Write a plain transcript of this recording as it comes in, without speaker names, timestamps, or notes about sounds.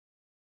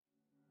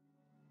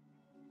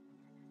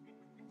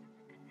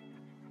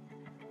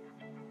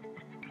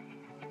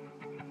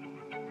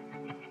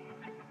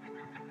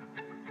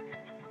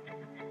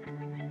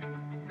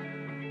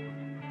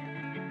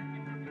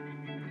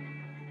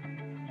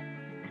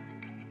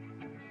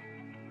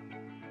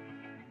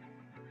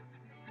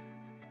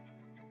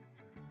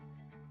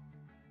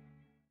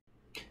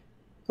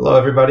Hello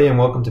everybody and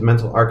welcome to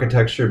Mental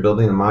Architecture,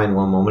 Building the Mind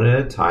One Moment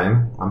at a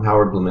Time. I'm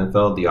Howard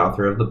Blumenfeld, the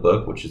author of the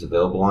book, which is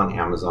available on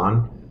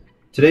Amazon.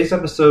 Today's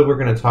episode we're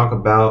going to talk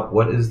about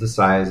what is the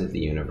size of the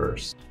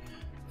universe.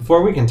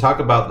 Before we can talk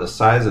about the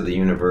size of the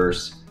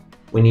universe,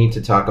 we need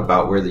to talk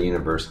about where the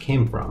universe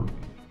came from.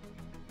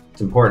 It's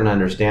important to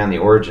understand the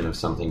origin of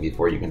something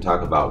before you can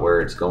talk about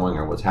where it's going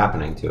or what's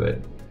happening to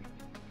it.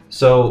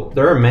 So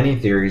there are many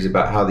theories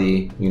about how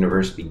the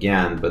universe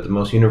began, but the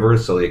most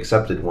universally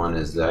accepted one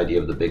is the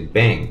idea of the Big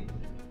Bang.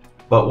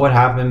 But what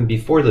happened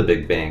before the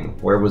Big Bang?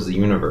 Where was the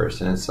universe?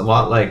 And it's a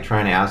lot like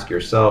trying to ask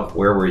yourself,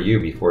 where were you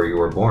before you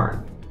were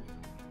born?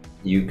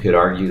 You could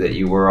argue that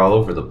you were all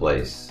over the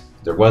place.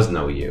 There was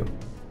no you.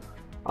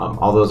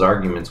 All those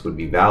arguments would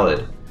be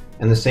valid.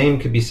 And the same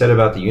could be said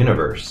about the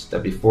universe,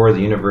 that before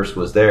the universe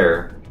was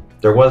there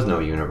was no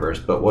universe,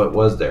 but what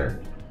was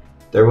there?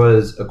 There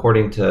was,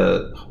 according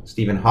to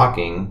Stephen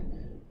Hawking,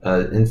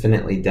 an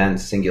infinitely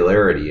dense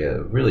singularity,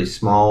 a really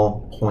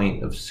small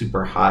point of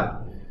super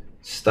hot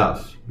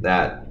stuff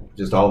that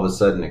just all of a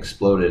sudden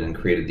exploded and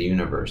created the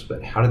universe.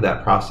 But how did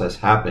that process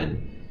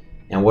happen?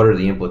 And what are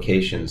the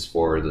implications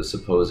for the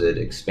supposed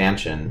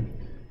expansion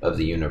of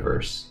the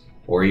universe?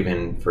 Or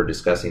even for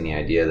discussing the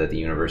idea that the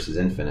universe is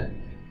infinite.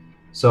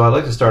 So I'd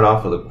like to start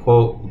off with a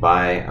quote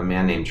by a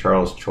man named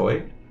Charles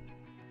Choi.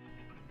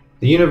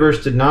 The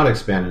universe did not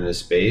expand into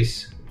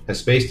space, as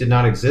space did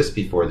not exist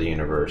before the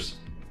universe.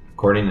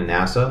 According to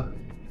NASA,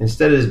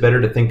 instead it is better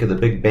to think of the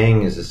Big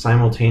Bang as a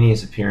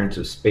simultaneous appearance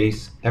of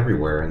space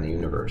everywhere in the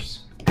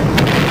universe. Of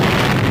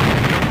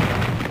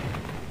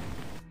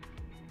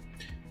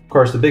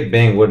course, the Big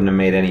Bang wouldn't have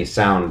made any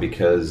sound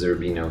because there would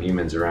be no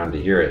humans around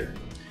to hear it.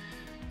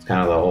 It's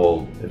kind of the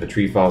whole, if a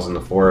tree falls in the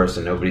forest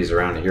and nobody's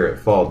around to hear it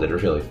fall, did it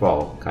really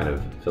fall? Kind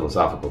of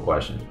philosophical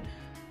question.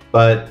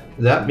 But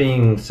that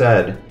being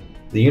said,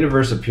 the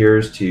universe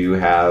appears to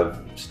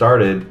have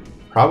started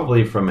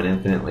probably from an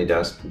infinitely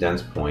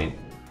dense point.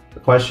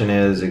 The question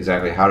is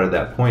exactly how did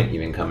that point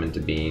even come into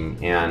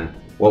being and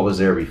what was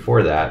there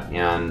before that?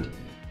 And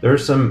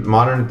there's some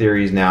modern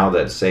theories now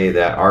that say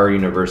that our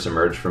universe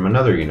emerged from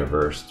another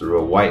universe through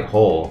a white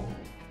hole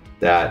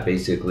that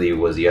basically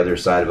was the other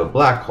side of a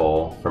black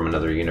hole from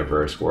another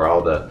universe where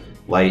all the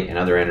light and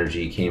other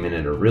energy came in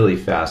at a really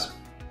fast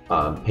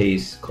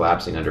pace,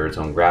 collapsing under its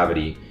own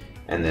gravity,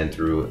 and then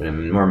through an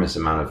enormous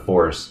amount of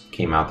force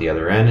came out the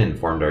other end and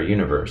formed our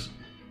universe.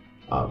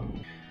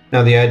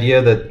 Now the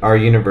idea that our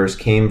universe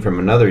came from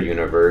another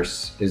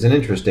universe is an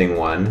interesting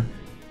one,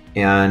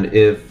 and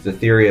if the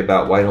theory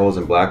about white holes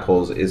and black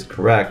holes is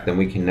correct, then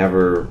we can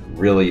never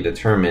really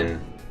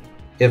determine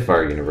if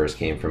our universe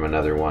came from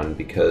another one,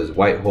 because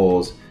white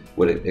holes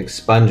would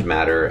expunge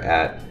matter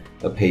at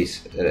a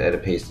pace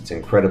that's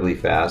incredibly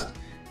fast.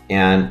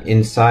 And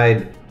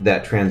inside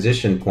that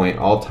transition point,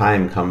 all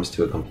time comes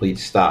to a complete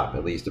stop,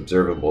 at least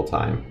observable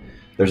time.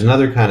 There's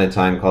another kind of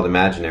time called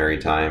imaginary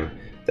time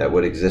that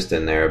would exist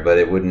in there, but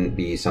it wouldn't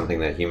be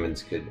something that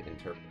humans could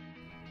interpret.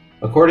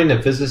 According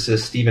to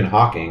physicist Stephen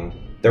Hawking,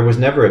 there was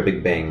never a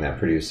Big Bang that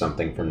produced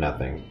something from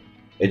nothing.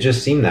 It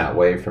just seemed that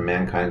way from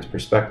mankind's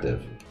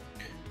perspective.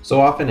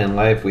 So often in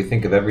life we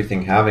think of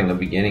everything having a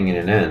beginning and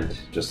an end,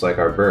 just like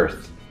our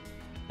birth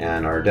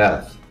and our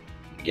death.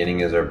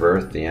 Beginning is our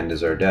birth, the end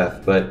is our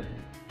death. But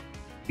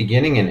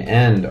beginning and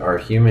end are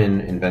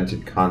human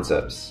invented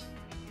concepts.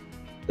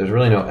 There's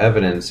really no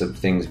evidence of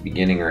things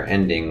beginning or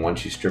ending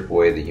once you strip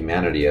away the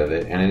humanity of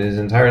it, and it is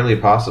entirely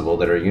possible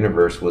that our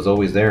universe was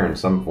always there in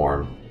some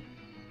form.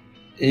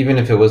 Even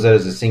if it was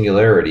as a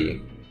singularity,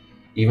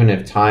 even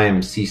if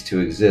time ceased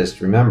to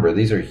exist, remember,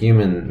 these are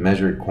human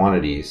measured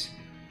quantities.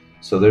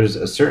 So there's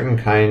a certain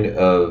kind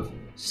of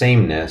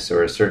sameness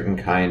or a certain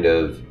kind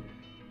of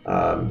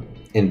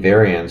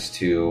invariance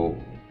to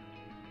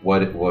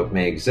what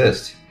may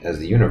exist as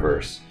the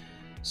universe.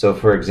 So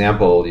for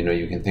example,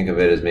 you can think of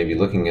it as maybe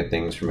looking at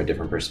things from a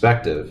different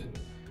perspective.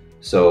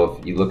 So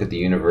if you look at the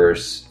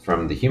universe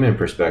from the human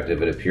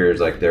perspective, it appears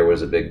like there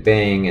was a Big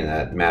Bang and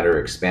that matter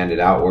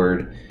expanded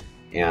outward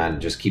and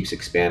just keeps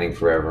expanding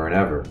forever and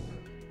ever.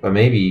 But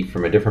maybe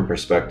from a different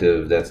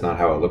perspective, that's not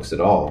how it looks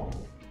at all.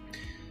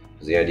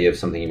 Because the idea of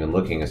something even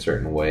looking a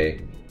certain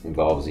way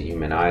involves the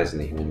human eyes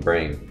and the human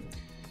brain.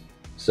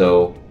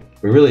 So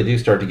we really do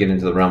start to get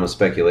into the realm of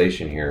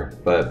speculation here,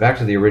 but back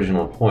to the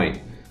original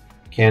point,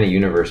 can a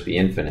universe be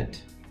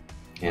infinite?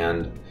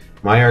 And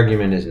my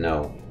argument is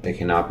no, it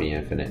cannot be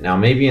infinite. Now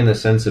maybe in the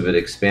sense of it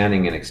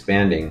expanding and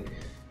expanding,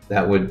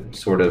 that would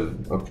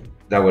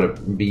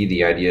be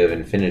the idea of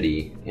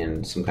infinity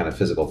in some kind of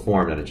physical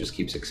form, that it just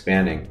keeps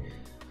expanding.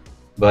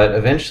 But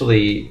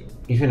eventually,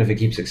 even if it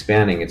keeps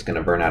expanding, it's going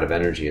to burn out of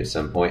energy at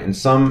some point. And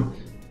some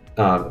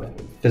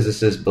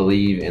physicists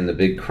believe in the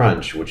Big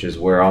Crunch, which is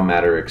where all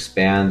matter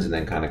expands and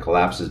then kind of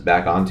collapses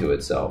back onto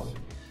itself.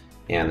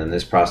 And then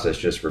this process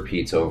just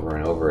repeats over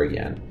and over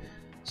again.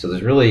 So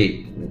there's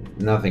really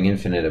nothing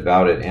infinite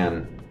about it.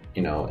 And,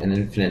 an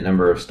infinite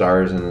number of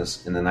stars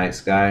in the night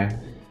sky,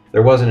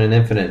 there wasn't an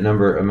infinite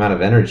amount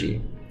of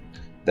energy.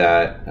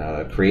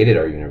 that created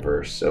our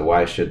universe. So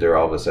why should there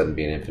all of a sudden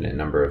be an infinite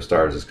number of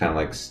stars? It's kind of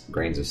like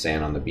grains of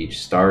sand on the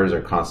beach. Stars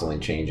are constantly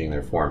changing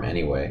their form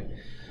anyway.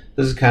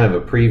 This is kind of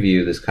a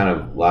preview, this kind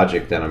of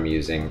logic that I'm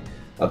using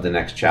of the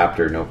next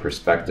chapter, No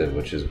Perspective,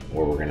 which is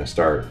where we're going to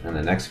start in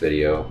the next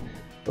video,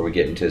 where we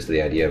get into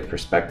the idea of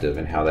perspective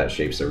and how that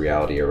shapes the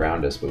reality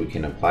around us. But we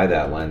can apply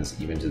that lens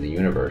even to the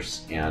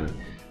universe and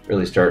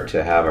really start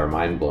to have our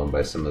mind blown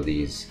by some of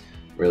these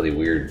really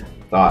weird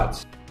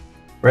thoughts.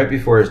 Right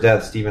before his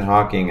death, Stephen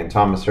Hawking and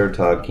Thomas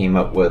Hertog came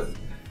up with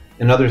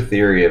another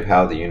theory of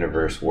how the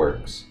universe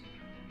works.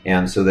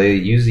 And so they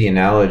use the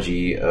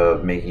analogy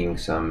of making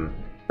some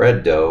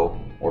bread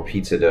dough or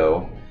pizza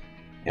dough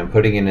and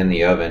putting it in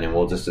the oven, and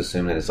we'll just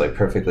assume that it's like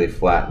perfectly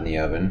flat in the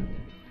oven.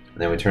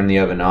 And then we turn the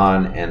oven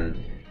on, and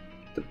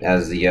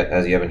as the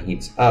oven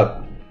heats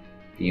up,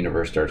 the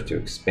universe starts to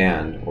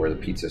expand, or the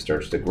pizza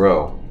starts to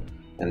grow.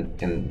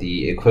 And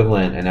the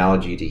equivalent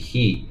analogy to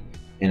heat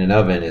in an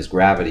oven is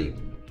gravity.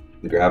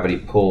 The gravity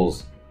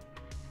pulls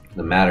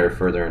the matter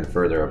further and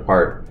further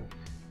apart.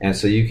 And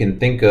so you can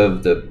think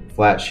of the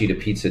flat sheet of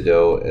pizza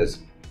dough as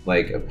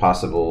like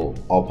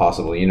all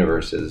possible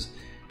universes.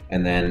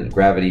 And then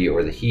gravity,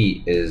 or the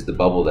heat, is the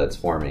bubble that's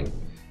forming.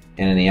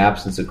 And in the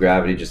absence of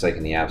gravity, just like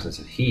in the absence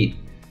of heat,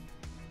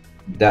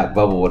 that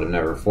bubble would have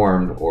never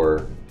formed,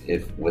 or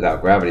if without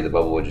gravity, the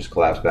bubble would just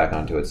collapse back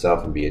onto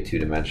itself and be a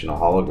two-dimensional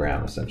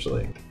hologram,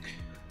 essentially.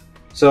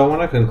 So I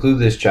want to conclude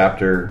this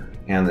chapter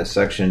and this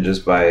section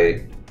just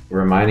by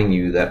reminding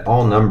you that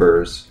all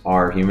numbers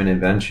are human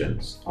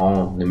inventions.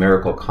 All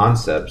numerical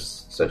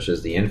concepts, such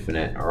as the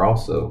infinite, are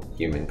also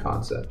human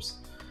concepts.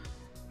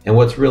 And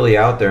what's really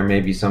out there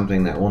may be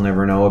something that we'll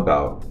never know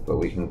about, but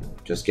we can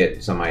just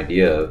get some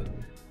idea of.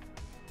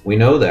 We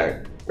know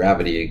that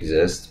gravity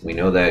exists. We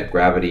know that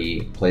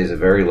gravity plays a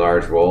very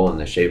large role in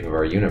the shape of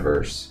our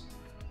universe.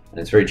 And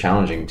it's very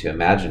challenging to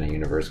imagine a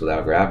universe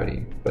without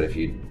gravity. But if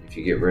you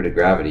get rid of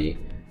gravity,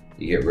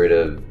 you get rid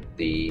of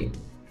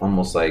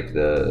almost like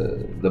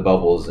the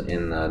bubbles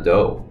in the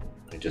dough.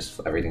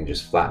 Everything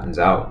just flattens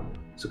out.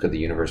 So could the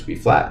universe be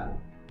flat?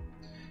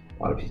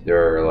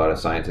 There are a lot of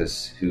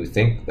scientists who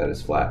think that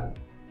it's flat.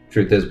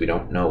 Truth is, we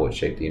don't know what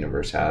shape the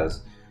universe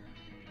has,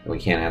 and we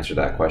can't answer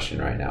that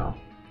question right now.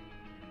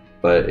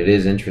 But it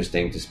is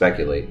interesting to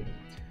speculate.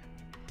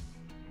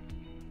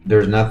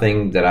 There's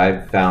nothing that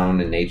I've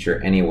found in nature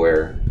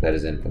anywhere that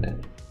is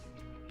infinite.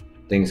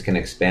 Things can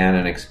expand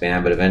and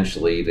expand, but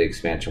eventually the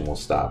expansion will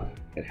stop.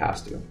 It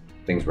has to.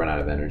 Things run out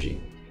of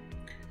energy.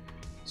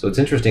 So it's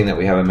interesting that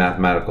we have a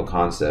mathematical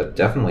concept,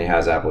 definitely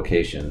has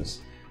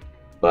applications,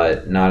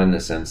 but not in the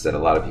sense that a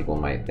lot of people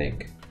might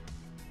think.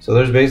 So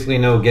there's basically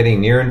no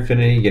getting near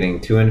infinity, getting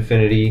to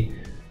infinity,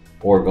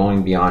 or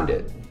going beyond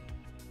it.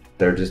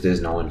 There just is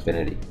no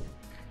infinity.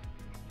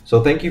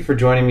 So thank you for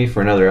joining me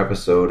for another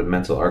episode of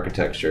Mental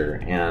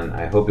Architecture, and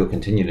I hope you'll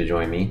continue to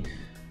join me.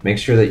 Make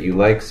sure that you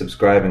like,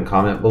 subscribe, and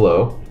comment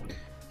below,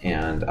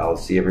 and I'll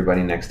see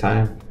everybody next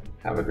time.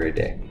 Have a great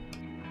day.